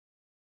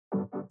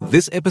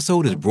This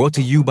episode is brought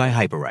to you by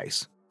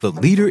Hyperice, the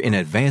leader in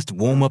advanced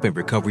warm-up and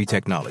recovery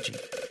technology.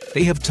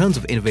 They have tons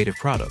of innovative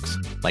products,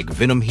 like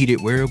Venom-heated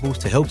wearables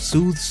to help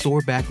soothe sore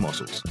back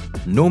muscles,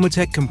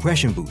 Normatec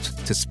compression boots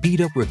to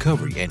speed up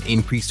recovery and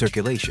increase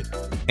circulation,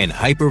 and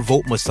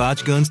Hypervolt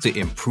massage guns to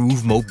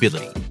improve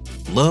mobility.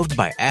 Loved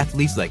by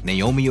athletes like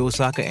Naomi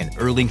Osaka and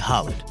Erling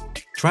Haaland.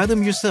 Try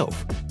them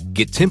yourself.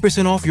 Get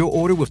 10% off your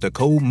order with the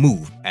code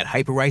MOVE at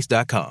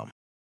Hyperice.com.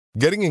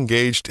 Getting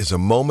engaged is a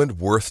moment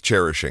worth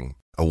cherishing.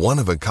 A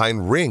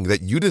one-of-a-kind ring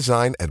that you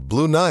design at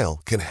Blue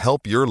Nile can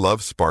help your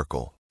love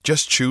sparkle.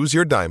 Just choose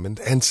your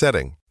diamond and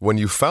setting. When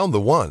you've found the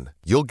one,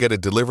 you'll get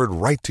it delivered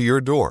right to your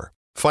door.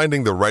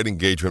 Finding the right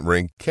engagement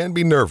ring can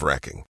be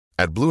nerve-wracking.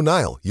 At Blue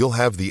Nile, you'll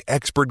have the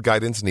expert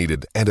guidance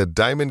needed and a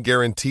diamond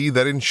guarantee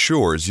that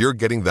ensures you're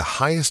getting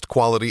the highest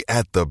quality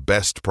at the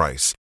best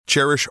price.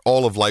 Cherish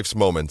all of life's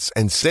moments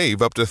and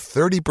save up to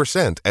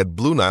 30% at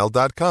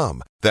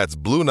BlueNile.com. That's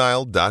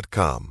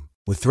BlueNile.com.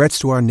 With threats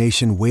to our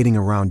nation waiting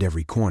around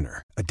every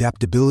corner,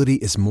 adaptability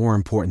is more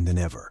important than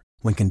ever.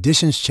 When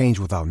conditions change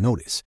without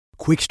notice,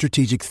 quick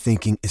strategic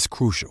thinking is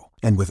crucial.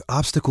 And with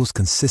obstacles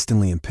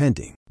consistently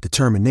impending,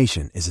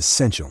 determination is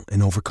essential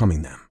in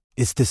overcoming them.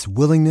 It's this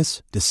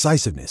willingness,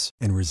 decisiveness,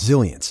 and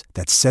resilience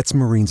that sets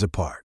Marines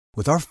apart.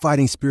 With our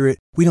fighting spirit,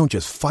 we don't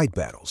just fight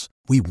battles,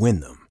 we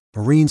win them.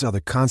 Marines are the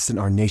constant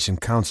our nation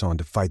counts on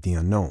to fight the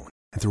unknown.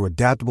 And through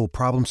adaptable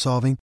problem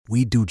solving,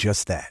 we do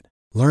just that.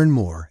 Learn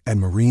more at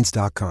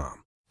Marines.com.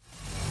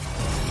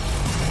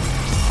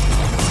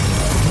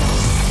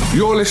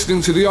 You're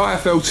listening to the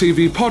IFL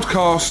TV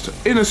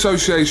podcast in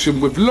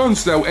association with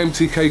Lonsdale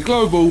MTK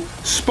Global,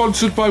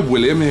 sponsored by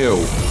William Hill.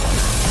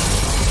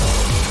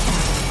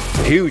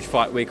 Huge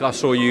fight week. I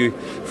saw you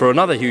for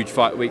another huge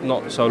fight week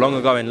not so long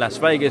ago in Las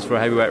Vegas for a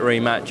heavyweight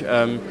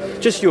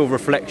rematch. Just your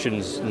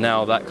reflections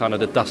now that kind of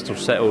the dust has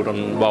settled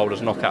on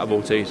Wilder's knockout of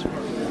Ortiz.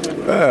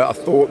 I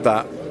thought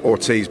that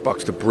Ortiz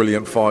boxed a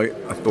brilliant fight.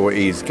 I thought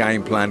his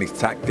game plan, his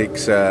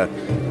tactics,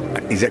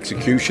 his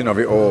execution of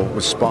it all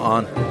was spot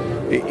on.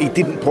 He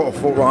didn't put a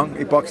foot wrong.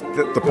 He boxed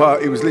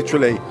he was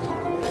literally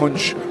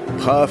punch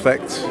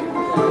perfect.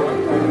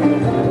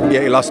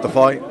 Yeah, he lost the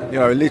fight. You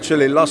know,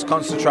 literally lost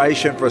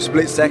concentration for a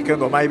split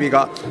second, or maybe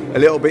got a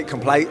little bit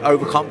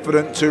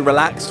overconfident, too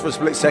relaxed for a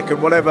split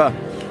second, whatever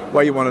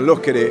way you want to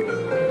look at it.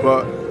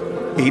 But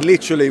he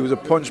literally was a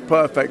punch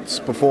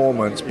perfect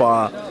performance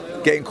by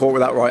getting caught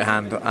with that right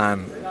hand,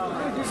 and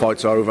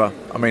fight's over.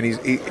 I mean,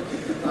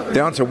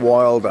 Deontay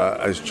Wilder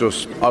has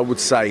just, I would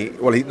say,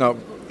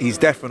 he's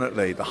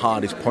definitely the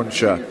hardest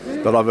puncher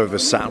that I've ever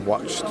sat and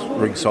watched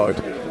ringside.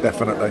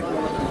 Definitely.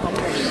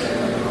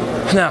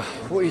 Now,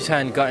 what are you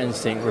saying, gut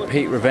instinct,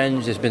 repeat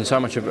revenge? There's been so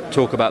much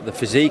talk about the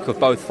physique of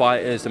both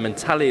fighters, the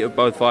mentality of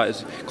both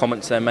fighters,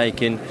 comments they're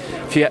making.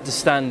 If you had to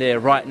stand there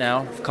right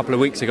now, a couple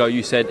of weeks ago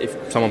you said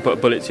if someone put a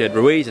bullet to your head,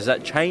 Ruiz, has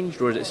that changed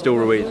or is it still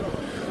Ruiz?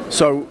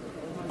 So,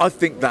 I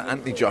think that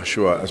Anthony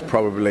Joshua has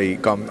probably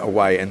gone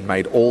away and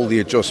made all the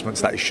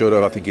adjustments that he should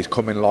have. I think he's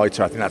coming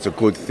lighter. I think that's a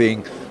good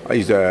thing.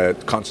 He's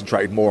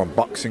concentrated more on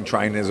boxing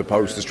training as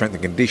opposed to strength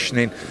and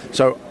conditioning.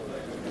 So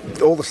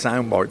all the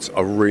sound bites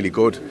are really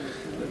good.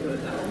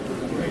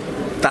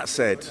 That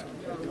said,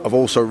 I've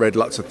also read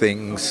lots of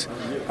things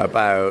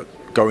about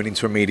going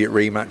into immediate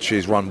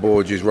rematches. Ron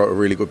Borges wrote a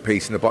really good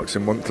piece in the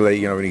Boxing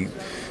Monthly, and he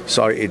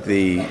cited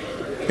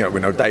we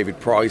know David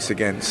Price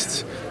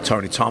against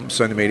Tony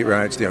Thompson, immediate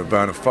rematch,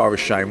 Vernon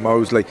Forrest, Shane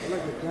Mosley.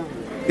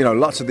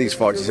 Lots of these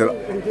fights, he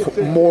said,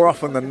 more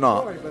often than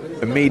not,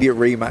 immediate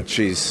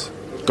rematches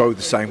go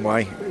the same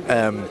way.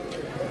 I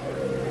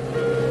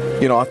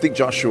think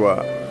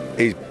Joshua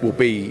will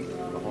be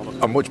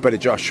a much better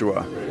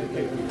Joshua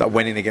that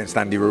went in against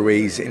Andy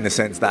Ruiz, in the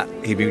sense that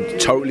he'd been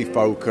totally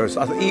focused.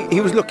 I think he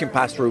was looking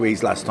past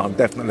Ruiz last time,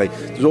 definitely.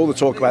 There's all the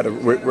talk about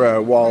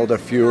Wilder,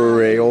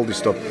 Fury, all this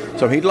stuff.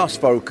 So he'd lost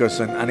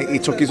focus and he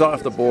took his eye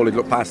off the ball, he'd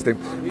looked past him,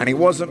 and he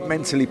wasn't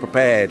mentally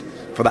prepared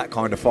for that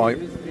kind of fight.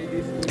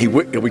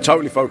 He'll be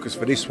totally focused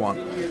for this one.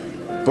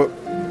 But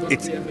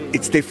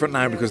it's different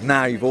now, because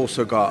now you've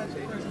also got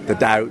the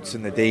doubts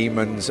and the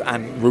demons,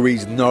 and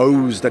Ruiz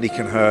knows that he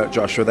can hurt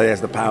Joshua, that he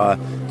has the power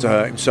to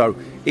hurt him. So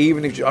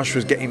even if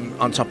Joshua's getting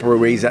on top of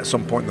Ruiz at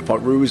some point in the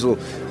fight, Ruiz will,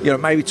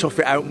 maybe tough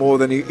it out more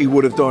than he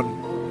would have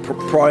done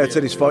prior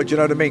to this fight. Do you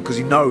know what I mean? Because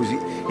he knows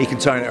he can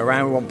turn it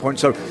around at one point.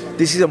 So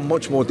this is a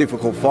much more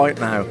difficult fight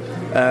now.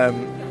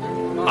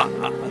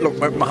 Look,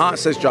 my heart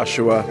says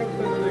Joshua,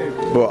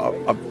 but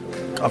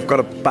I've got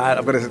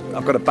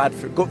a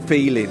bad gut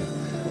feeling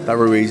that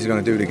Ruiz is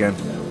going to do it again.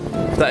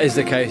 If that is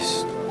the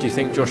case, do you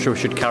think Joshua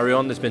should carry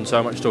on? There's been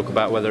so much talk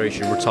about whether he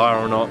should retire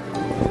or not.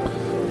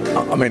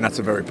 I mean, that's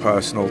a very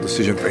personal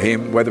decision for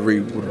him. Whether he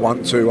would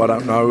want to, I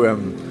don't know.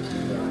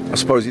 I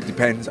suppose it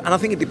depends. And I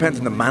think it depends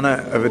on the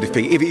manner of a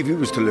defeat. If he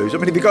was to lose, I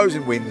mean, if he goes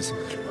and wins,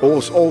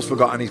 all's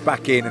forgotten, he's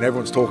back in and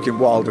everyone's talking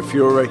Wilder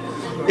Fury.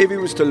 If he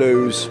was to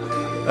lose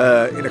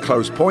in a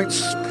close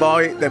points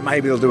fight, then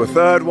maybe they'll do a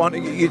third one.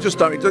 You just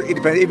don't. It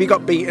depends. If he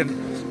got beaten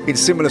in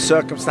similar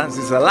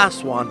circumstances to the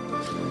last one,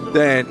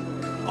 then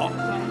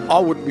I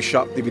wouldn't be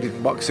shocked if he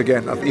didn't box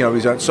again.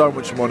 He's earned so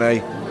much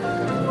money.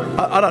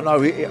 I don't know.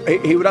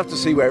 He would have to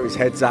see where his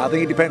head's at. I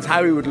think it depends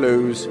how he would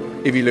lose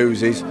if he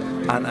loses,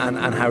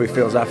 and how he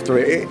feels after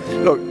it.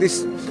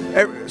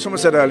 Someone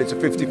said earlier it's a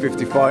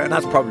 50-50 fight, and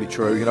that's probably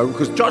true.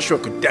 Because Joshua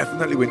could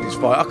definitely win this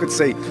fight. I could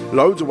see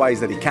loads of ways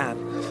that he can.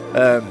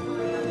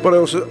 But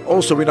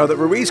also we know that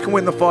Ruiz can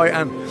win the fight,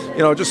 and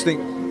I just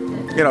think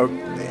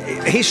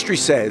history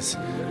says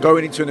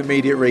going into an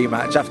immediate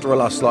rematch after a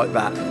loss like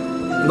that,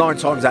 9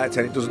 times out of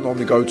 10 it doesn't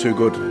normally go too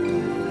good.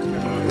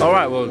 All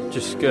right, well,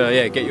 just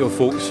get your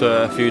thoughts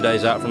a few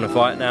days out from the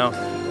fight now,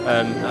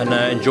 and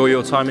enjoy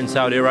your time in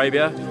Saudi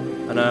Arabia,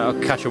 and I'll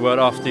catch a word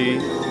after you.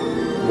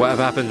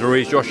 Whatever happens,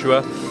 Ruiz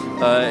Joshua,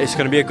 it's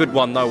going to be a good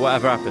one though.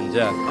 Whatever happens,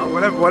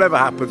 whatever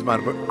happens,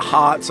 man. But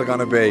hearts are going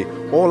to be,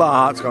 all our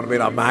hearts are going to be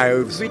in our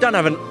mouths. We don't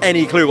have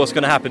any clue what's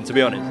going to happen, to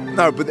be honest.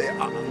 No, but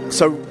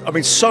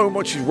so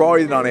much is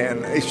riding on it,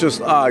 and it's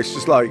just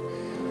like,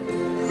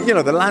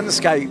 the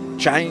landscape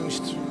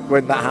changed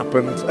when that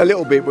happened a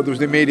little bit, but there was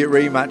the immediate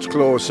rematch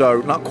clause,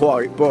 so not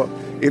quite. But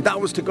if that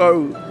was to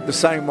go the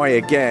same way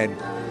again,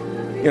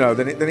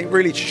 then it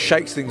really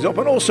shakes things up.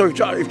 And also,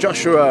 if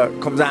Joshua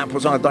comes out and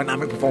puts on a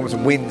dynamic performance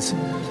and wins,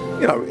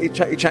 it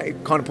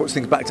kind of puts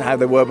things back to how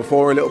they were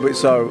before a little bit.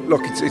 So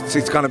look,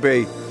 it's going to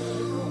be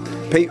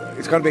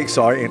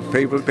exciting.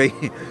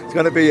 It's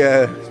going to be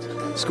a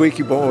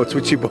squeaky bum or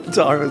twitchy bum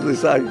time, as they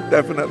say.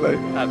 Definitely.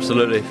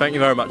 Absolutely. Thank you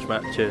very much,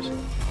 Matt. Cheers.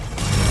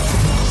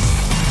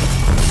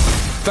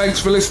 Thanks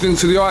for listening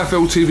to the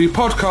IFL TV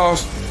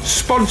podcast,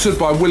 sponsored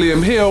by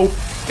William Hill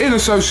in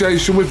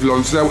association with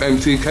Lonsdale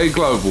MTK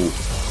Global.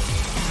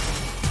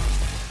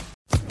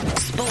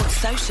 Sports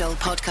Social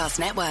Podcast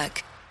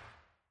Network.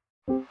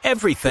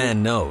 Every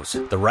fan knows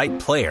the right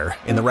player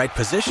in the right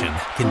position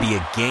can be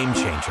a game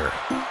changer.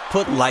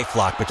 Put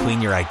LifeLock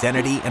between your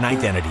identity and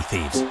identity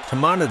thieves to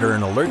monitor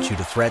and alert you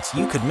to threats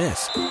you could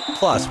miss.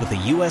 Plus, with a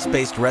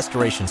U.S.-based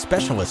restoration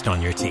specialist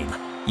on your team,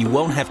 you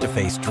won't have to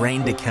face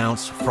drained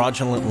accounts,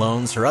 fraudulent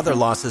loans, or other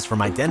losses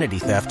from identity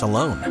theft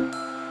alone.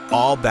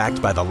 All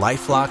backed by the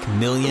LifeLock $1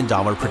 Million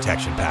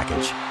Protection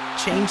Package.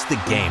 Change the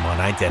game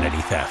on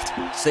identity theft.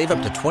 Save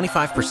up to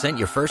 25%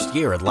 your first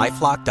year at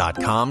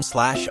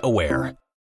LifeLock.com/aware.